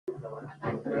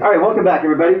All right, welcome back,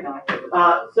 everybody.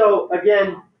 So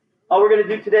again, all we're going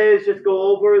to do today is just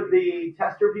go over the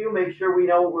test review, make sure we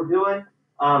know what we're doing.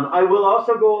 I will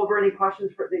also go over any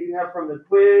questions that you have from the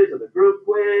quiz or the group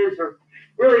quiz or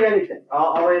really anything.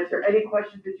 I'll answer any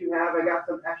questions that you have. I got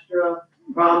some extra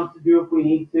problems to do if we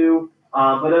need to.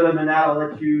 But other than that, I'll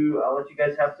let you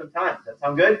guys have some time. Does that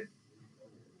sound good?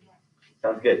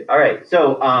 Sounds good. All right.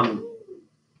 So I'm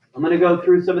going to go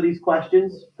through some of these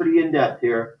questions, pretty in depth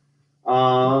here.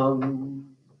 So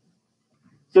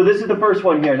this is the first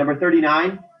one here, number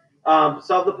 39.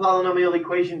 Solve the polynomial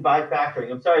equation by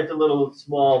factoring. I'm sorry it's a little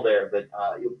small there, but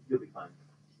you'll be fine.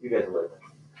 You guys will live.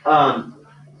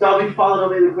 Solve each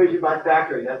polynomial equation by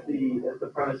factoring. That's the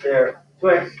premise there.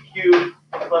 2x cubed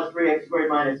plus 3x squared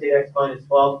minus 8x minus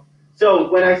 12.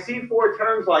 So when I see four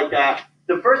terms like that,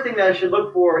 the first thing that I should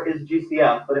look for is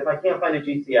GCF. But if I can't find a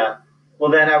GCF,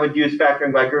 well, then I would use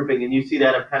factoring by grouping. And you see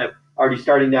that I'm kind of already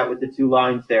starting that with the two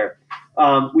lines there.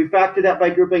 We factor that by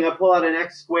grouping. I pull out an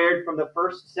x squared from the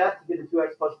first set to get a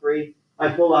 2x plus 3. I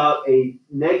pull out a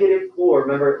negative 4.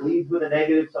 Remember, it leads with a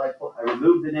negative, so I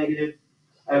remove the negative.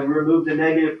 I remove the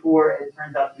negative 4. It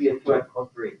turns out to be a 2x plus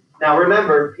 3. Now,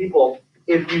 remember, people,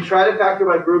 if you try to factor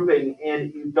by grouping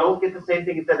and you don't get the same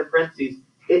thing instead of parentheses,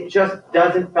 it just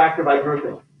doesn't factor by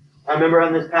grouping. I remember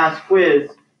on this past quiz,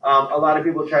 a lot of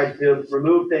people tried to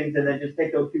remove things and then just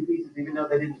take those two pieces, even though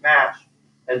they didn't match,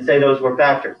 and say those were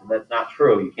factors. And that's not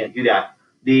true. You can't do that.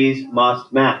 These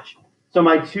must match. So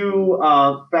my two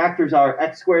factors are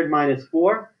x squared minus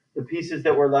 4, the pieces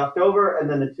that were left over, and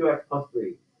then the 2x plus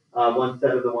 3, one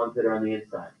set of the ones that are on the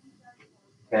inside.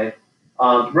 Okay.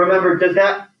 Remember, does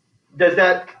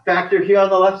that factor here on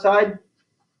the left side?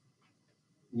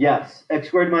 Yes. X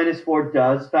squared minus 4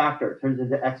 does factor. It turns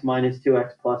into x minus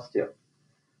 2x plus 2.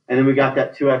 And then we got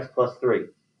that 2x plus 3.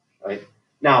 Right?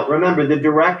 Now, remember, the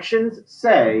directions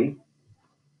say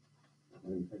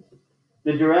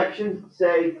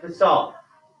to solve.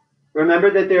 Remember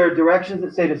that there are directions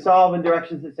that say to solve and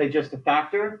directions that say just to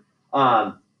factor.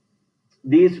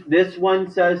 This one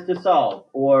says to solve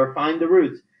or find the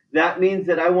roots. That means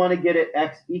that I want to get it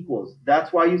x equals.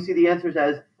 That's why you see the answers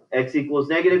as x equals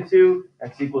negative 2,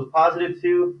 x equals positive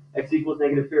 2, x equals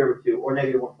negative 3 over 2, or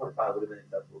negative 1.5 would have been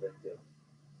acceptable there too.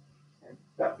 Okay,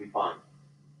 that would be fine.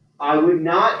 I would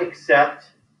not accept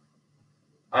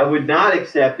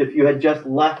if you had just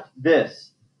left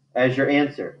this as your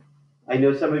answer. I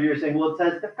know some of you are saying, well, it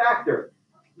says to factor.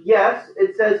 Yes,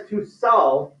 it says to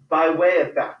solve by way of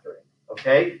factoring,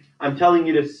 okay? I'm telling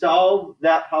you to solve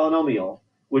that polynomial,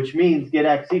 which means get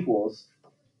x equals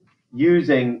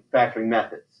using factoring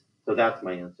methods. So that's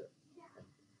my answer.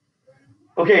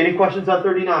 Okay, any questions on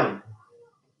 39?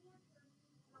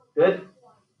 Good?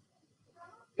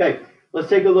 Okay, let's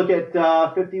take a look at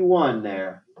 51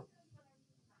 there.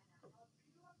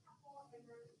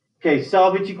 Okay,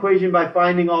 solve each equation by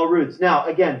finding all roots. Now,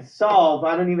 again, solve,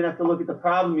 I don't even have to look at the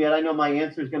problem yet. I know my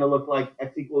answer is going to look like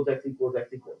x equals, x equals,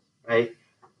 x equals, right?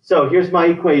 So here's my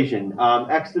equation.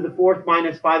 X to the 4th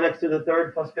minus 5x to the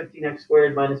 3rd plus 15x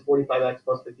squared minus 45x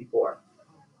plus 54.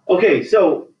 Okay,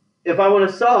 so if I want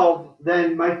to solve,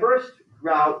 then my first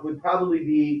route would probably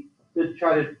be to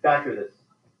try to factor this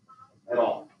at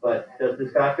all. But does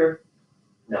this factor?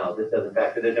 No, this doesn't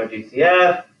factor. There's no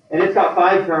GCF. And it's got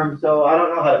 5 terms, so I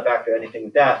don't know how to factor anything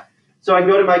with that. So I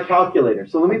go to my calculator.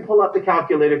 So let me pull up the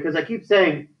calculator, because I keep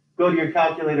saying go to your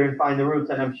calculator and find the roots.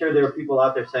 And I'm sure there are people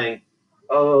out there saying,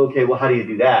 oh, okay, well, how do you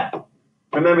do that?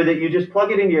 Remember that you just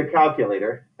plug it into your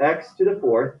calculator, x to the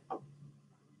 4th.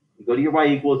 You go to your y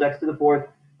equals x to the 4th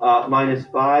minus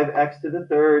 5x to the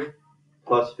 3rd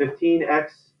plus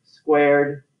 15x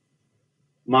squared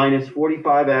minus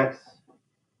 45x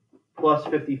plus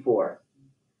 54.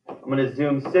 I'm going to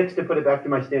zoom 6 to put it back to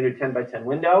my standard 10 by 10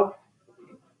 window.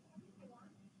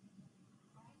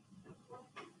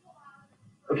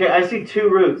 Okay, I see 2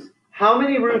 roots. How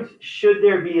many roots should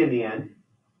there be in the end?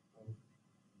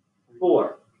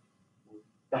 4.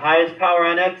 The highest power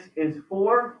on x is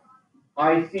 4.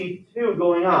 I see 2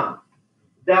 going on.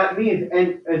 That means,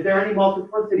 and is there any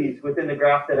multiplicities within the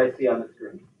graph that I see on the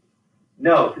screen?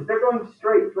 No, because they're going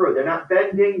straight through. They're not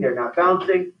bending. They're not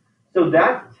bouncing. So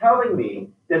that's telling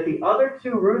me that the other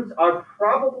 2 roots are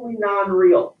probably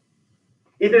non-real.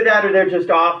 Either that or they're just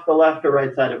off the left or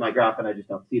right side of my graph and I just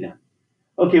don't see them.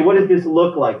 Okay, what does this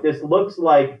look like? This looks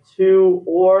like 2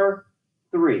 or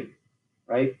 3,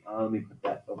 right? Let me put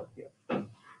that over here.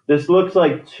 This looks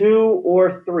like 2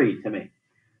 or 3 to me.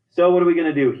 So what are we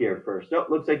going to do here first? Oh,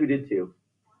 looks like we did 2.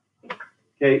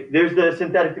 Okay, there's the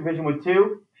synthetic division with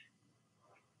 2.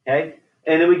 Okay,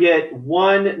 and then we get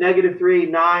 1, negative 3,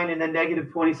 9, and then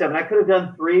negative 27. I could have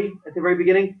done 3 at the very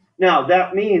beginning. Now,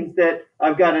 that means that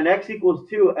I've got an x equals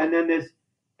 2, and then this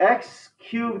x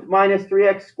cubed minus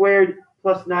 3x squared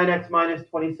plus 9x minus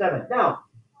 27. Now,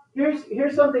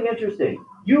 here's something interesting.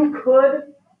 You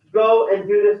could go and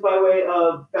do this by way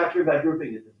of factoring by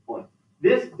grouping at this point.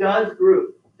 This does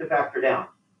group to factor down.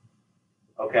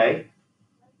 Okay?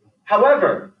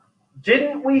 However,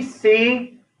 didn't we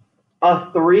see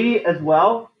a 3 as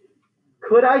well?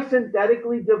 Could I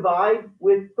synthetically divide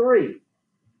with 3?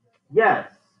 Yes.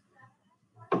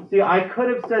 See, I could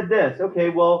have said this. Okay,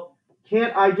 well,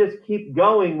 can't I just keep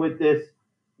going with this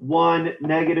 1,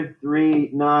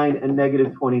 -3, 9, and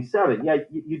 -27? Yeah,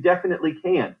 you definitely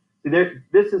can. See,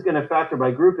 this is going to factor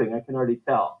by grouping, I can already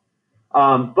tell.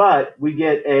 But we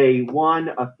get a 1,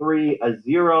 a 3, a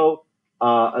 0,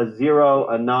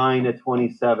 a 9, a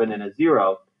 27, and a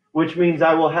 0, which means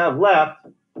I will have left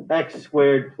x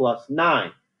squared plus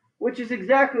 9, which is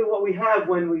exactly what we have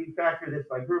when we factor this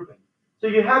by grouping. So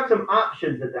you have some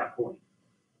options at that point.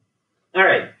 All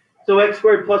right, so x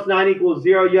squared plus 9 equals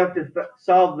 0. You have to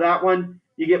solve that one.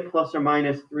 You get plus or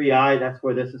minus 3i. That's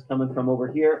where this is coming from over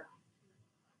here,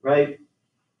 right?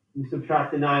 You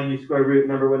subtract the 9, you square root.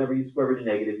 Remember, whenever you square root a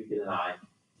negative, you get an I.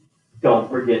 Don't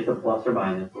forget the plus or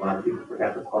minus. A lot of people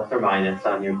forgot the plus or minus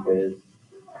on your quiz.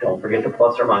 Don't forget the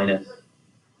plus or minus.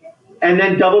 And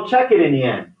then double check it in the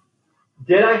end.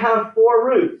 Did I have 4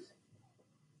 roots?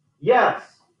 Yes.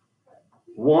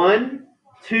 1,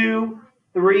 2,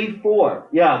 3, 4.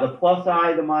 Yeah, the plus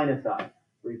I, the minus I.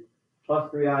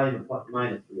 Plus 3i and the plus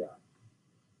minus 3i.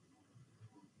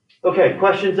 Okay,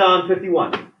 questions on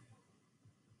 51.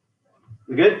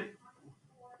 We good?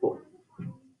 Cool. Is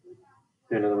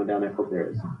there another one down there? Hope there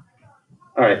is.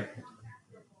 All right.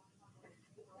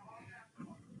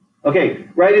 Okay,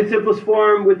 write in simplest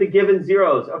form with the given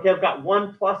zeros. Okay, I've got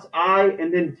 1 plus I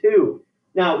and then 2.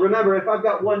 Now, remember, if I've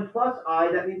got 1 plus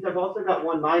I, that means I've also got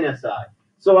 1 minus I.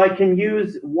 So I can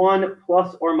use 1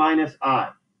 plus or minus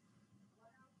I.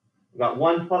 I've got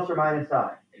 1 plus or minus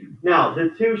I. Now, the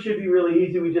 2 should be really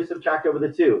easy. We just subtract over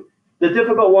the 2. The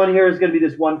difficult one here is going to be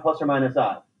this 1 plus or minus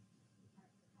I.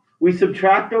 We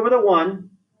subtract over the 1,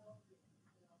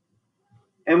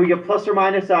 and we get plus or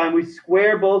minus I, and we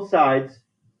square both sides.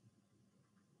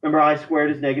 Remember, I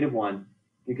squared is -1.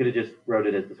 You could have just wrote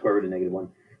it as the square root of -1.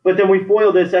 But then we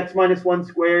FOIL this. X minus 1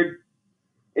 squared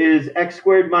is x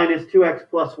squared minus 2x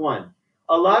plus 1.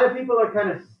 A lot of people are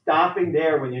kind of stopping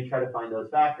there when you try to find those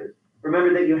factors.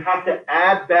 Remember that you have to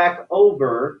add back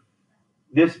over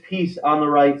this piece on the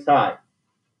right side,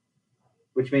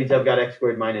 which means I've got x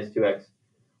squared minus 2x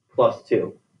plus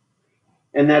 2.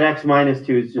 And that x minus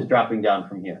 2 is just dropping down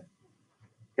from here.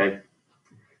 Okay?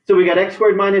 So we got x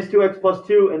squared minus 2x plus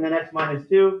 2 and then x minus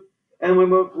 2. And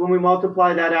when we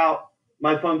multiply that out,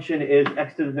 my function is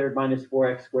x to the third minus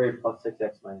 4x squared plus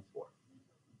 6x minus 4.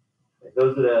 Okay,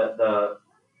 those are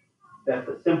that's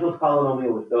the simplest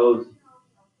polynomial with those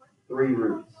 3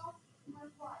 roots.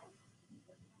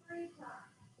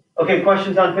 Okay,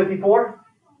 questions on 54?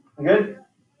 Good?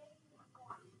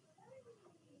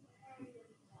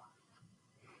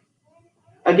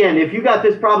 Again, if you got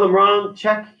this problem wrong,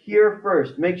 check here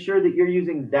first. Make sure that you're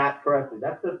using that correctly.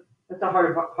 That's the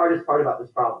hardest part about this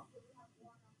problem.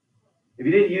 If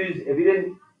you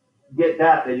didn't get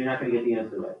that, then you're not going to get the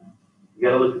answer right. You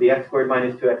got to look at the x squared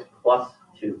minus 2x plus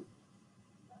 2.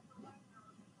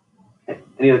 Okay.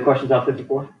 Any other questions on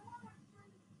 54?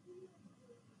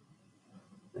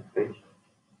 Next page.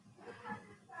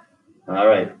 All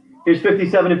right. Here's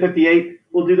 57 and 58.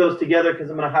 We'll do those together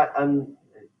because I'm going to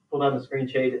pull down the screen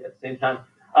shade at the same time.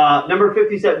 Number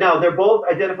 57. Now, they're both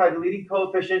identified the leading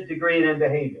coefficient, degree, and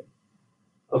behavior.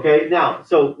 Okay, now,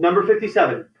 so number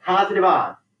 57, positive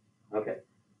odd. Okay,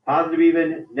 positive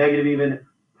even, negative even,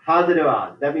 positive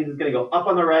odd. That means it's going to go up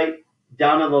on the right,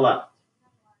 down on the left.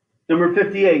 Number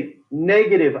 58,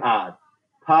 negative odd.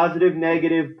 Positive,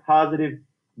 negative, positive,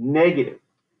 negative.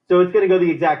 So it's going to go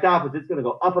the exact opposite. It's going to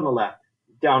go up on the left,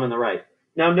 down on the right.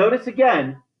 Now, notice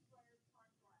again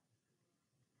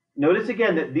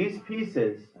that these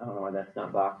pieces, I don't know why that's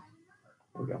not boxed.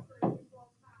 There we go.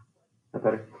 That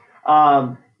better?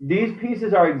 These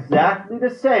pieces are exactly the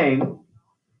same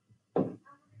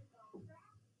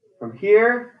from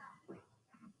here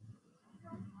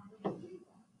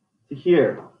to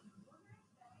here.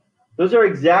 Those are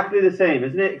exactly the same,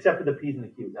 isn't it? Except for the p's and the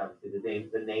q's, obviously,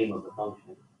 the name of the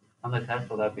function. On the test,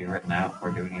 will that be written out, or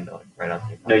do we need to write out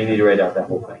the? No, you need to write out that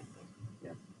whole thing.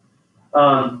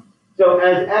 Yeah. So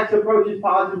as x approaches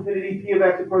positive infinity, p of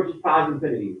x approaches positive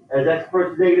infinity. As x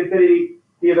approaches negative infinity,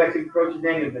 p of x approaches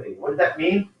negative infinity. What does that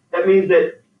mean? That means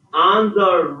that on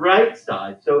the right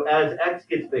side, so as x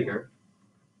gets bigger,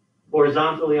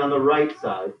 horizontally on the right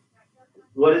side,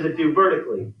 what does it do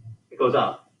vertically? It goes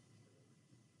up.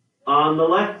 On the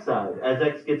left side, as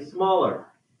x gets smaller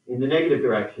in the negative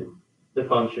direction, the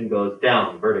function goes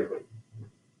down vertically.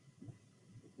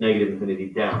 Negative infinity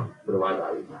down for the y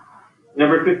value.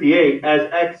 Number 58, as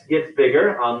x gets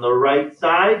bigger on the right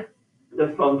side,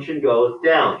 the function goes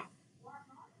down.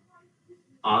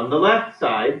 On the left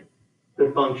side,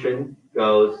 the function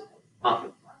goes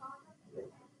up.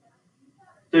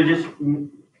 So just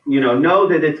know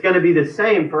that it's going to be the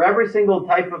same for every single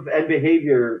type of end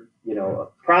behavior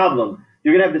problem.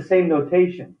 You're going to have the same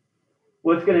notation.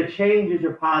 What's going to change is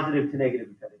your positive to negative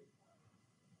infinity.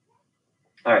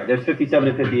 All right, there's 57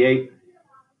 and 58.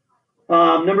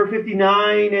 Number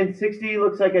 59 and 60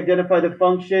 looks like identify the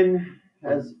function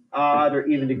as odd or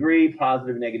even degree,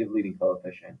 positive, negative leading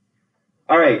coefficient.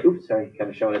 All right, oops, sorry, kind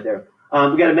of showing it there.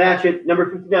 We got to match it.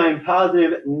 Number 59,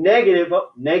 positive, negative,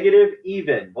 negative,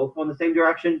 even. Both go in the same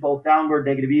direction, both downward,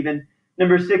 negative, even.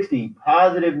 Number 60,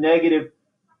 positive, negative,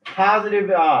 positive,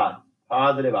 odd,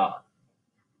 positive, odd.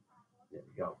 There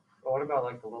we go. Well, what about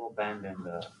like the little bend and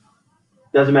the...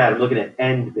 Doesn't matter. I'm looking at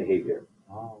end behavior.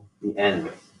 Oh. The end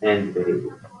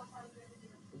behavior.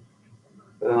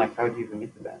 But then, like, how would you even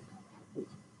get the bend?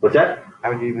 What's that?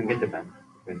 How would you even get the bend?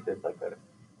 It's just like an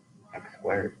x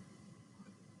squared.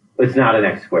 It's not an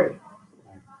x squared.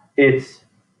 It's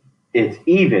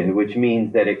even, which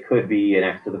means that it could be an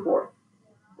x to the 4th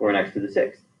or an x to the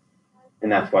 6th.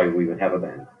 And that's why we would have a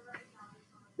bend.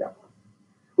 Yeah.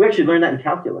 We actually learned that in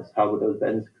calculus, how would those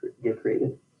bends get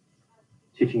created.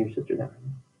 Teaching your sister now.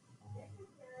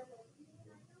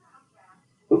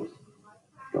 Oops.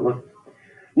 Don't look.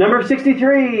 Number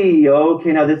 63.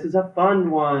 Okay, now this is a fun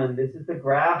one. This is the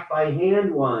graph by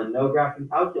hand one. No graphing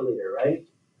calculator, right?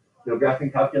 No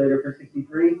graphing calculator for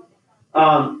 63.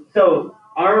 So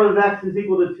r of x is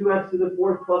equal to 2x to the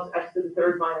 4th plus x to the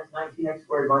 3rd minus 19x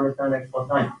squared minus 9x plus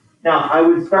 9. Now, I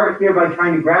would start here by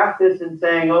trying to graph this and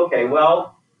saying, okay,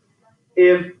 well,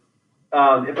 if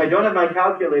I don't have my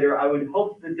calculator, I would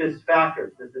hope that this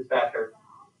factors. Does this factor?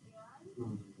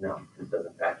 No, this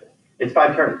doesn't factor. It's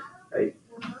 5 terms, right?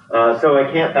 So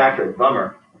I can't factor it.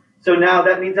 Bummer. So now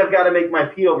that means I've got to make my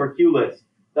P over Q list.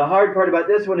 The hard part about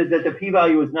this one is that the P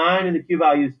value is 9 and the Q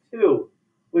value is 2,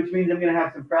 which means I'm going to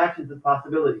have some fractions of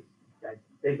possibilities. I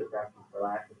save the fractions for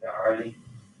last if there are any.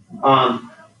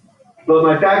 But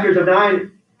my factors of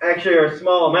 9 actually are a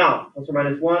small amount, plus or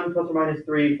minus 1, plus or minus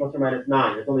 3, plus or minus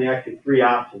 9. There's only actually 3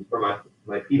 options for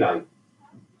my P value.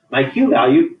 My Q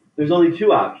value, there's only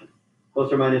 2 options,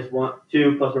 plus or minus 1,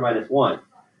 2, plus or minus 1.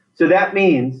 So that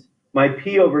means my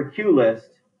P over Q list,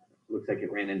 looks like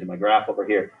it ran into my graph over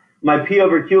here. My P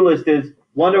over Q list is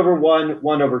 1 over 1,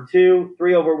 1 over 2,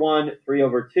 3 over 1, 3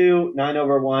 over 2, 9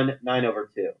 over 1, 9 over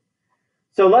 2.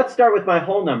 So let's start with my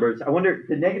whole numbers. I wonder,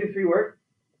 did negative 3 work?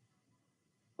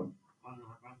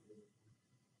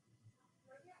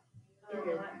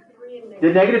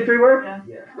 Did negative 3 work?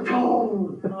 Yeah.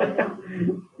 Oh.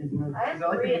 I have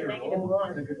 3 and negative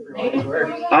 1.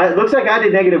 It looks like I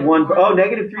did negative 1. Oh,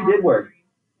 negative 3 did work.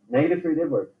 Negative 3 did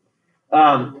work.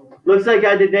 Looks like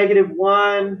I did negative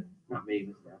 1. Not me,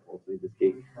 Mr. Apple, this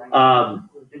key.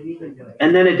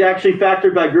 And then it actually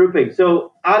factored by grouping.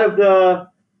 So out of the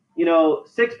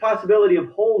 6 possibility of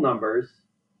whole numbers,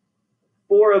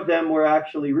 4 of them were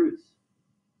actually roots.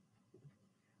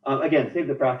 Again, save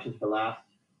the fractions for last.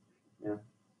 Yeah.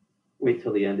 Wait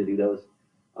till the end to do those.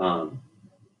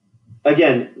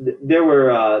 Again, there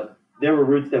were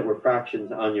roots that were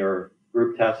fractions on your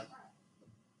group test.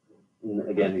 And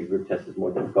again, your group test is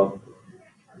more difficult.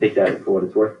 Take that for what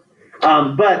it's worth.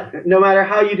 But no matter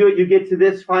how you do it, you get to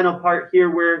this final part here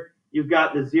where you've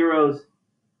got the zeros.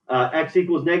 X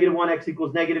equals negative 1, x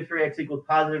equals negative 3, x equals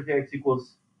positive 3, x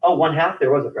equals, 1/2.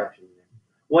 There was a fraction in there.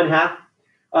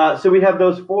 1/2. So we have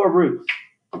those 4 roots.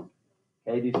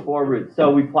 Okay, these 4 roots.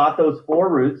 So we plot those 4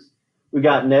 roots. We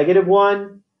got negative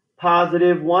 1,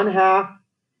 positive 1/2,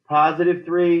 positive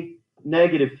 3,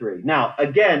 negative 3. Now,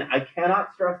 again, I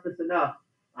cannot stress this enough.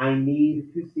 I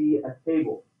need to see a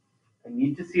table. I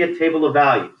need to see a table of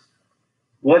values.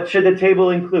 What should the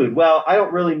table include? Well, I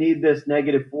don't really need this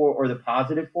negative 4 or the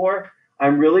positive 4.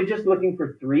 I'm really just looking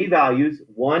for 3 values,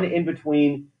 one in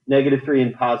between negative 3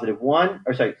 and positive 1,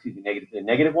 or sorry, excuse me, negative 3 and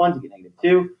negative 1 to get negative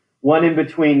 2, one in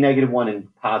between negative 1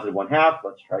 and positive 1/2,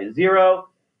 let's try 0,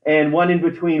 and one in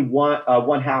between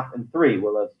 1/2 and 3,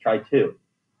 well, let's try 2.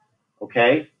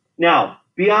 Okay? Now,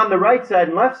 beyond the right side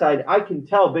and left side, I can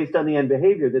tell based on the end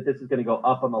behavior that this is going to go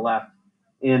up on the left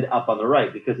and up on the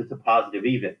right because it's a positive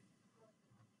even.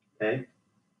 Okay?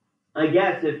 I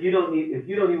guess if you don't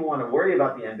even want to worry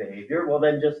about the end behavior, well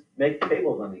then just make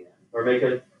tables on the end or make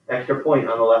an extra point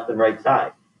on the left and right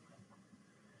side.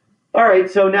 All right,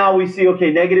 so now we see,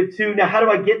 okay, -2. Now, how do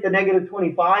I get the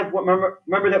 -25?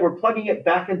 Remember that we're plugging it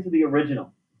back into the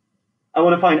original. I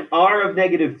want to find r of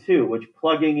 -2, which it's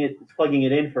plugging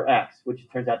it in for x, which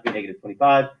turns out to be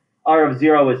 -25. R of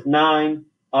 0 is 9.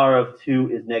 R of 2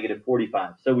 is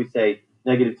 -45. So we say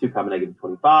 -2 comma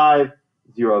 -25,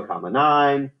 0 comma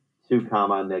 9, 2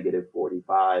 comma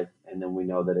 -45, and then we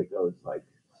know that it goes like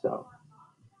so.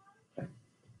 Okay.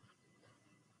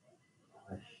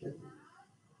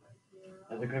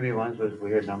 Is there going to be ones with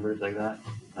weird numbers like that?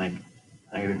 Like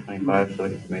 -25, so we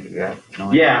just made a graph?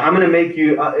 No, Yeah, I'm gonna make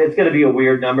you. It's gonna be a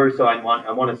weird number, so I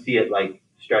want to see it like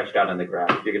stretched out on the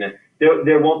graph. You're gonna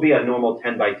there won't be a normal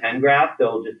 10 by 10 graph.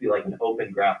 There'll just be like an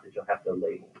open graph that you'll have to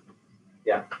label.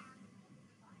 Yeah.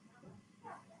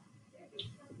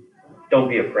 Don't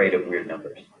be afraid of weird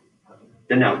numbers.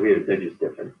 They're not weird. They're just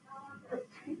different.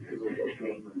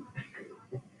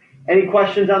 Any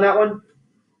questions on that one?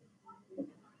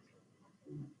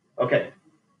 Okay.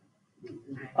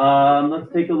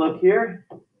 Let's take a look here.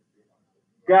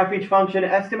 Graph each function,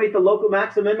 estimate the local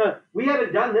maximum. We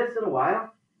haven't done this in a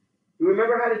while. Do you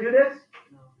remember how to do this?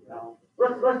 No.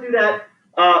 Let's do that.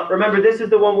 Remember, this is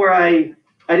the one where I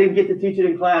didn't get to teach it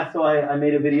in class, so I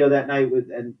made a video that night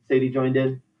and Sadie joined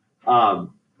in. So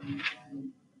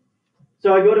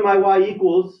I go to my y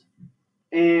equals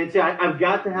and say I've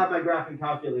got to have my graphing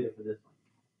calculator for this one.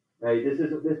 Right?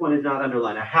 This one is not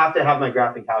underlined. I have to have my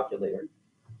graphing calculator.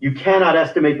 You cannot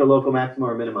estimate the local maxima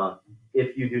or minima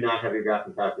if you do not have your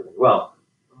graphing calculator. Well,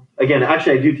 again,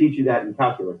 actually, I do teach you that in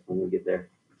calculus when we get there.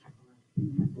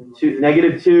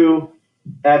 -2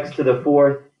 x to the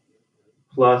fourth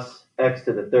plus x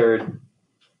to the third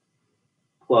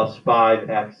plus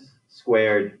 5x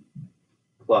squared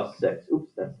plus 6.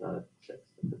 Oops, that's not a 6.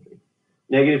 That's a 3.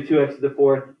 -2x to the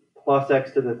fourth plus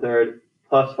x to the third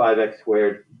plus 5x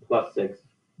squared plus 6.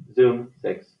 Zoom,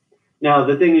 6. Now,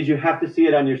 the thing is you have to see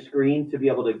it on your screen to be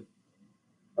able to.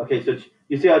 Okay, so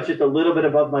you see how it's just a little bit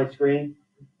above my screen,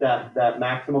 that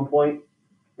maximum point,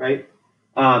 right?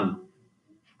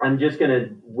 I'm just going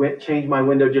to change my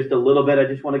window just a little bit. I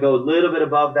just want to go a little bit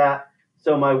above that.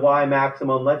 So my y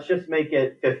maximum, let's just make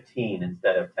it 15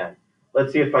 instead of 10.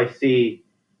 Let's see if I see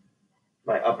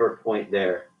my upper point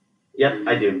there. Yep,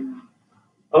 I do.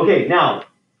 Okay, now,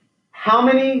 how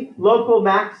many local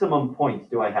maximum points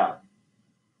do I have?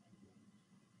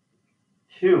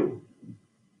 2.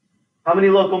 How many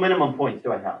local minimum points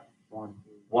do I have? 1.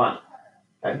 1.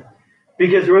 Okay.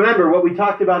 Because remember, what we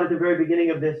talked about at the very beginning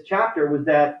of this chapter was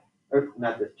that, or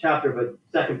not this chapter, but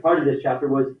second part of this chapter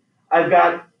was, I've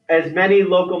got as many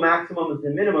local maximums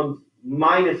and minimums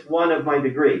minus 1 of my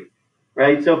degree,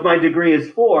 right? So if my degree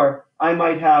is 4, I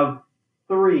might have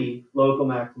 3 local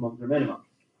maximums or minimums,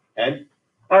 okay?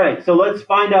 All right, so let's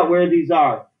find out where these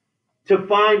are.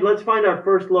 Let's find our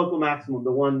first local maximum,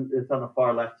 the one that's on the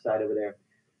far left side over there.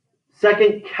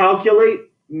 Second,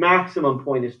 calculate maximum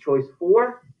point is choice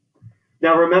 4.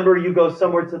 Now remember, you go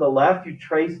somewhere to the left, you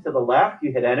trace to the left,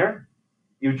 you hit enter.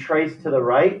 You trace to the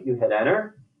right, you hit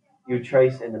enter. You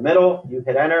trace in the middle, you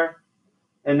hit enter.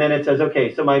 And then it says, okay,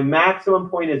 so my maximum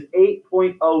point is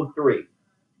 8.03.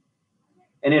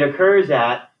 And it occurs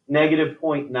at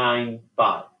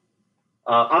 -0.95.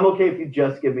 I'm okay if you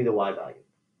just give me the y value.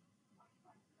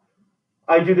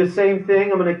 I do the same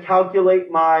thing. I'm going to calculate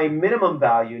my minimum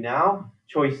value now.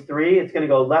 Choice 3, it's going to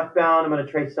go left bound. I'm going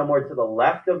to trace somewhere to the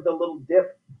left of the little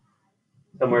dip,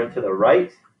 somewhere to the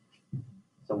right,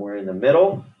 somewhere in the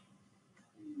middle.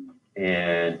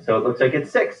 And so it looks like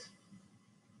it's 6.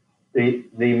 The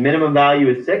minimum value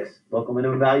is 6. Local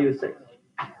minimum value is 6.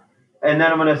 And then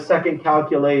I'm going to second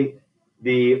calculate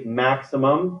the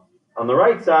maximum on the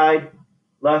right side,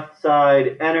 left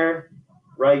side, enter,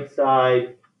 right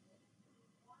side,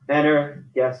 enter,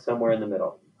 guess somewhere in the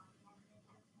middle.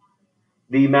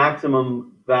 The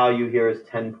maximum value here is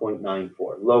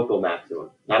 10.94, local maximum.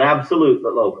 Not absolute,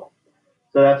 but local.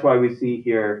 So that's why we see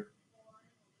here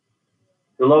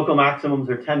the local maximums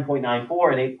are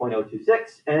 10.94 and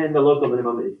 8.026, and the local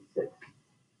minimum is 6.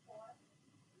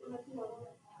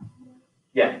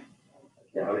 Yeah.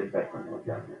 Yeah, I would expect something like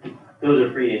that. Those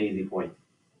are free and easy points.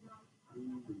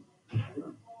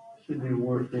 Should be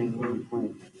working 1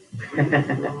 point. I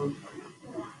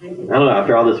don't know,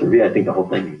 after all this review, I think the whole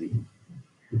thing is easy.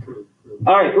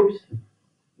 All right, oops.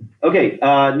 Okay,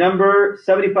 number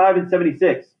 75 and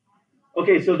 76.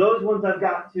 Okay, so those ones I've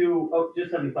got to,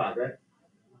 just 75, right?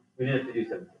 We didn't have to do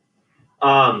 76.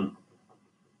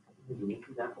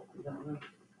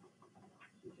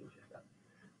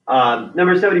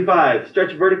 Number 75,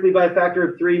 stretch vertically by a factor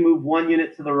of 3, move 1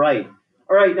 unit to the right.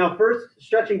 All right, now first,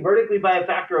 stretching vertically by a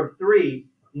factor of 3,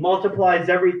 multiplies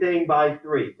everything by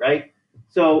 3, right?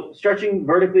 So stretching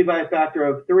vertically by a factor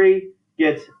of 3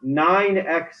 gets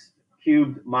 9x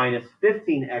cubed minus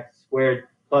 15x squared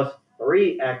plus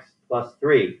 3x plus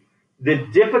 3. The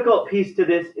difficult piece to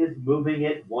this is moving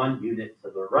it 1 unit to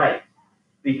the right,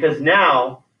 because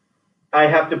now I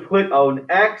have to put an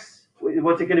x,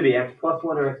 what's it going to be, x plus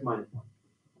 1 or x minus 1?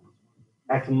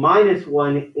 X minus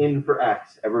 1 in for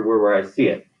x everywhere where I see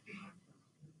it.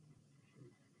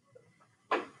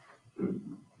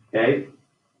 Okay,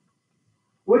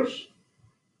 which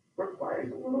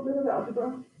requires a little bit of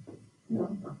algebra.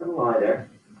 No, not gonna lie there,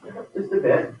 just a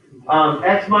bit.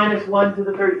 X minus 1 to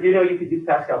the third, you could use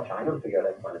Pascal triangle to figure out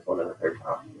x minus 1 to the third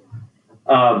power.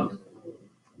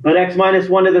 But x minus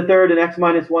 1 to the third and x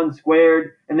minus 1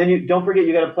 squared, and then you don't forget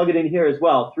you got to plug it in here as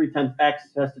well. 3 times x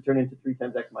has to turn into 3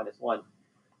 times x minus 1.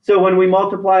 So when we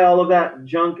multiply all of that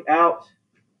junk out,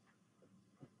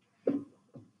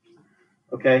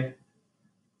 okay,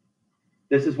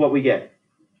 this is what we get.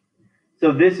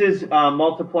 So this is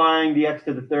multiplying the x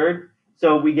to the third.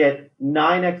 So we get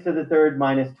 9x to the third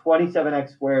minus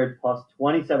 27x squared plus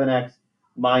 27x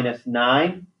minus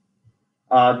 9.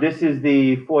 This is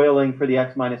the foiling for the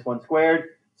x minus 1 squared.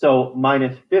 So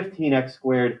minus 15x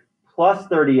squared plus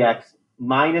 30x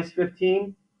minus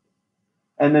 15.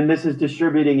 And then this is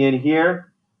distributing in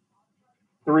here.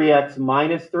 3x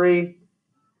minus 3.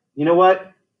 You know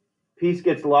what? Piece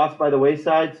gets lost by the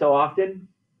wayside so often.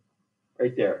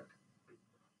 Right there.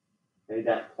 Okay,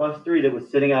 that plus 3 that was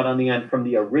sitting out on the end from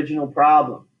the original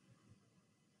problem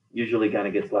usually kind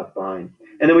of gets left behind.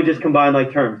 And then we just combine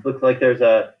like terms. Looks like there's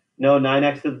a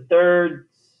 9x to the third,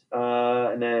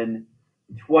 and then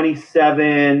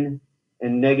 27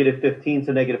 and negative 15,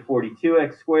 so negative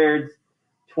 42x squared.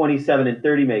 27 and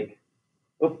 30 make,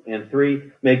 and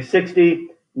 3 make 60.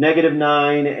 Negative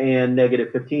 9 and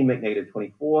negative 15 make negative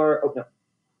 24. Oh, no.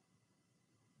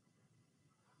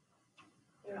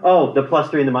 Oh, the plus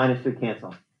 3 and the minus 3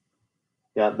 cancel.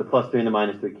 Yeah, the plus 3 and the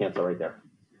minus 3 cancel right there.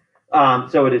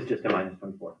 So it is just a minus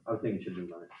 24. I was thinking it should be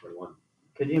minus 41.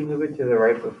 Could you move it to the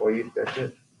right before you stretch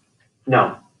it?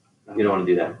 No, you don't want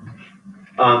to do that.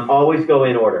 Always go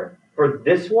in order. For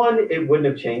this one, it wouldn't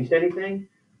have changed anything,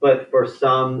 but for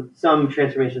some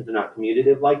transformations are not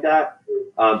commutative like that,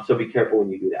 so be careful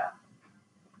when you do that.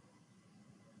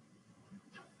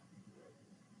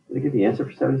 Did I give the answer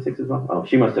for 76 as well? Oh,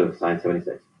 she must have assigned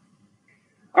 76.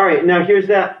 All right, now here's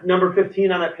that number 15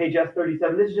 on that page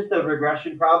S37. This is just a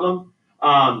regression problem.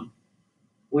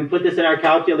 We put this in our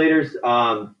calculators.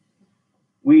 I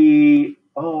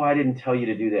didn't tell you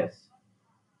to do this.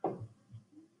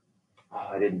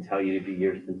 I didn't tell you to do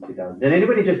years since 2000. Did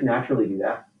anybody just naturally do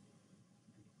that?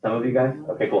 Some of you guys?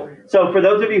 Okay, cool. So for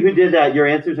those of you who did that, your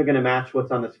answers are going to match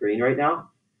what's on the screen right now.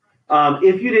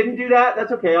 If you didn't do that,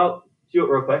 that's okay. I'll do it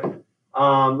real quick.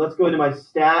 Let's go into my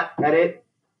stat edit.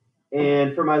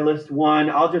 And for my list 1,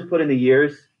 I'll just put in the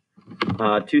years.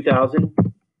 2000,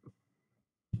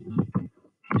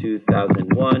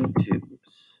 2001,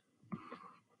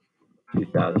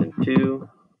 2002,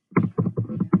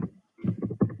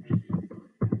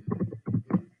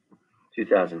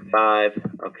 2005,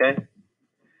 okay?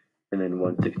 And then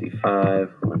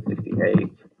 165,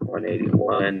 168,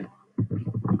 181,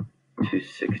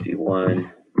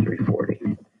 261,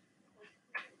 340.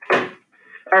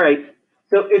 All right.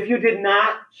 So if you did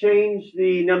not change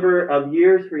the number of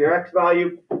years for your x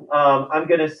value, I'm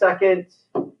going to second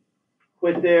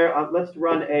quit there. Let's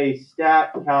run a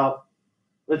stat calc.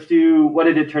 Let's do, what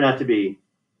did it turn out to be?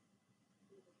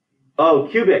 Oh,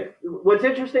 cubic. What's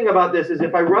interesting about this is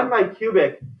if I run my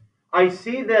cubic, I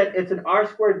see that it's an r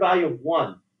squared value of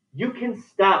 1. You can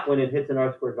stop when it hits an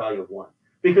r squared value of 1.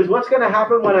 Because what's going to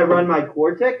happen when I run my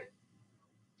quartic?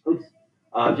 Oops,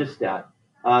 just stat.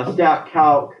 Stat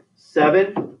calc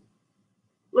 7.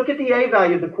 Look at the a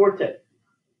value of the quartic.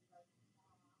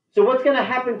 So what's going to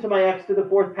happen to my x to the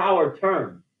 4th power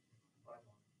term?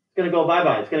 It's going to go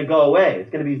bye-bye. It's going to go away. It's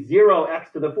going to be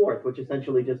 0x to the 4th, which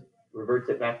essentially just reverts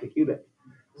it back to cubic.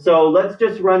 So let's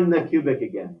just run the cubic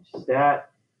again.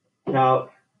 Stat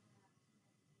calc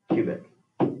cubic.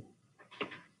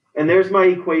 And there's my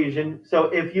equation. So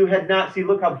if you had not, see,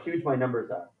 look how huge my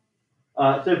numbers are.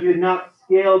 So if you had not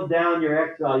scaled down your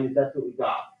x values, that's what we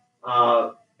got.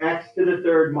 X to the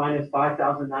 3rd minus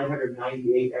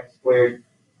 5,998 x squared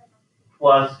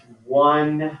plus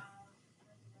 1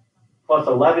 plus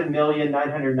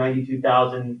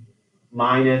 11,992,000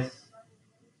 minus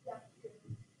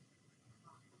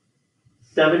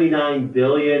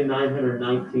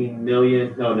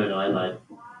 79,919,000,000. No, I lied.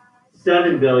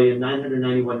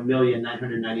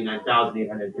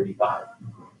 7,991,999,835.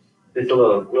 It's a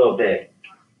little big.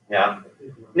 Yeah.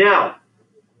 Now,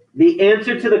 the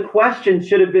answer to the question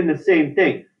should have been the same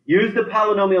thing. Use the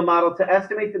polynomial model to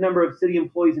estimate the number of city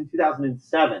employees in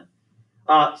 2007.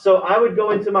 So I would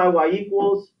go into my y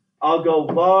equals, I'll go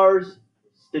vars,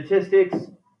 statistics,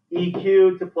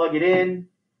 EQ to plug it in,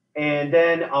 and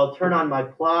then I'll turn on my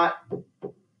plot.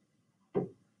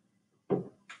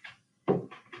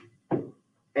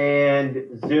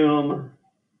 And zoom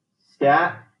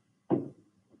stat.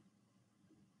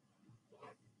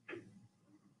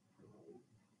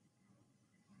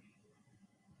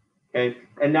 Okay,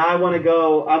 and now I want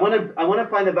to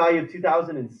find the value of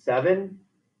 2007.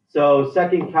 So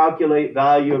second calculate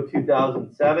value of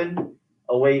 2007.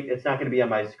 Oh wait, it's not going to be on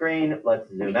my screen. Let's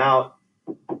zoom out.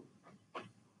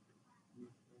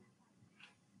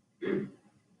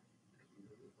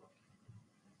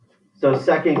 So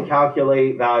second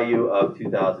calculate value of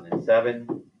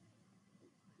 2007.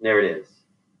 There it is.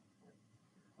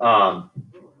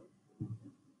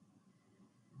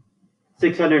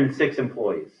 606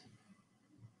 employees.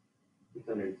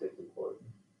 606 employees.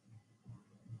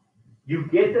 You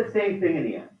get the same thing in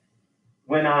the end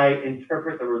when I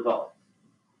interpret the results.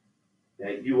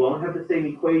 Okay? You won't have the same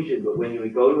equation, but when you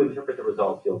go to interpret the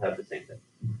results, you'll have the same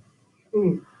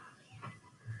thing.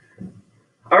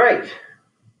 All right.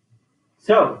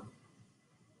 So,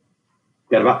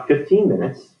 got about 15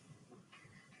 minutes.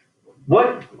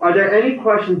 Are there any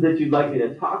questions that you'd like me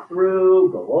to talk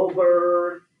through, go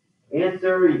over,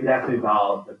 answer? You could ask me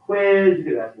about the quiz, you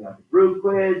could ask me about the group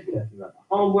quiz, you could ask me about the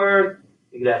homework,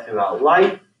 you could ask me about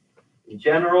life in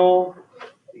general,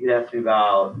 you could ask me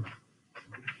about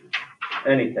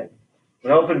anything.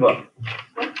 An open book.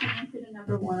 What's the answer to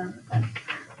number 1 on the test?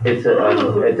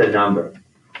 It's a number.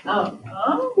 Oh.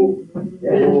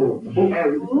 Yeah.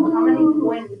 How many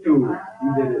points? 2.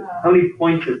 You did it. How many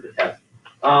points is the test?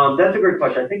 That's a great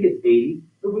question. I think it's 80,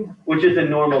 which is a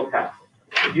normal test.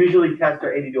 Usually tests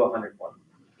are 80 to 100 points.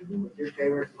 What's your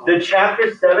favorite? The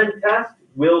chapter 7 test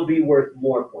will be worth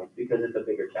more points because it's a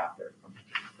bigger chapter.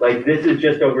 Like this is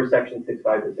just over section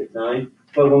 6.5 to 6.9.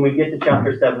 But when we get to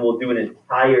chapter 7, we'll do an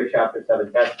entire chapter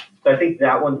 7 test. So I think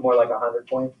that one's more like 100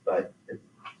 points, but it's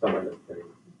somewhere in the vicinity.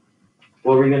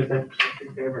 What were you going to say? What's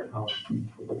your favorite color?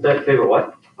 Favorite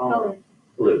what? Color.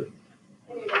 Blue.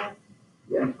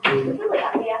 Yeah. Really,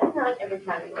 I ask her like every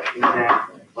time you work.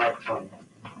 Exactly. Like fun.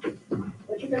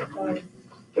 What's your favorite color?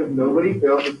 If nobody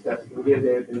fails this test, can we get a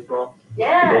day of baseball?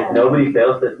 Yeah. If nobody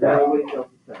fails this test. Nobody fails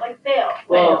this test. Like fail.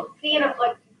 Well- Seeing if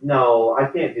like. No, I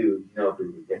can't do nobody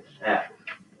gets an F.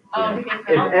 Oh, you can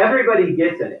fail. If everybody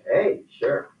gets an A,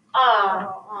 sure.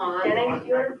 Jennings,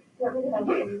 you're.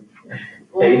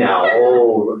 Hey now,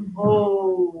 oh.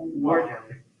 Oh. More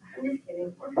jelly. I'm just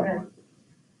kidding. We're friends.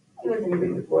 He wasn't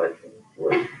even. What?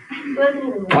 He wasn't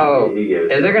even. Oh, He gave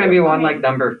it. is there gonna be one like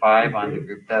number 5 on the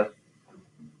group test?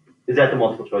 Is that the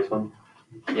multiple choice one?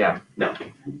 Yeah. No.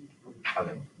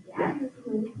 Okay.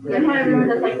 That's why everyone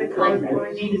does like the color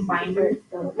coordinated binders.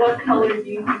 What color do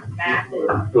you think matches?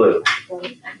 Blue.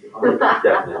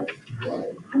 Definitely.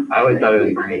 I always thought it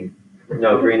was green.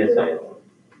 No, green is science.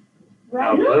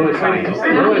 Oh, blue is science.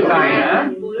 Blue is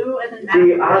science. Blue and then.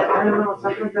 See, I don't know,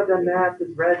 sometimes I've done math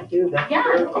is red too. That's Yeah.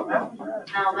 true. No,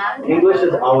 that's. English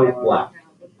is always black.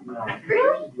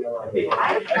 Really? I hate it.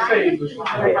 I say English.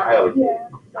 I always hate it.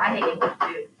 I hate English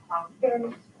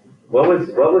too. What was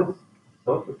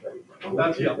social studies?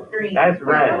 That's yellow. Green. That's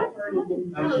red.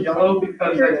 That's yellow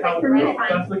because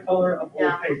that's the color of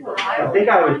Yeah. old paper. I think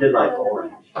I always did like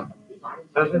orange.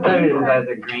 Social studies is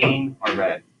either green or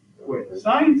red.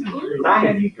 Science is green.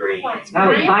 Science is green.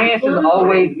 No, science is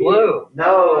always blue.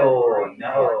 No.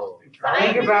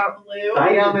 Think about, blue.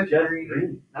 Science is just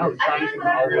green. no, I science mean, is when I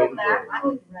always wrote blue. math, I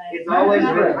was red. It's always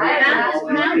red.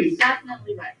 Math is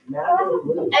definitely red.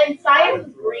 And science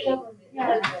is green.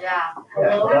 Because,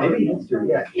 Maybe history,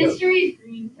 yeah. history is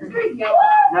green. History is yellow.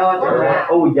 No, it's a red.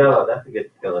 Oh, yellow, that's a good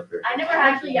filler for. I never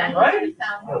actually, history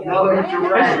sounds No, it's a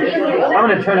red. I'm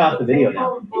gonna turn off the video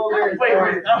now. Wait,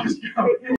 that was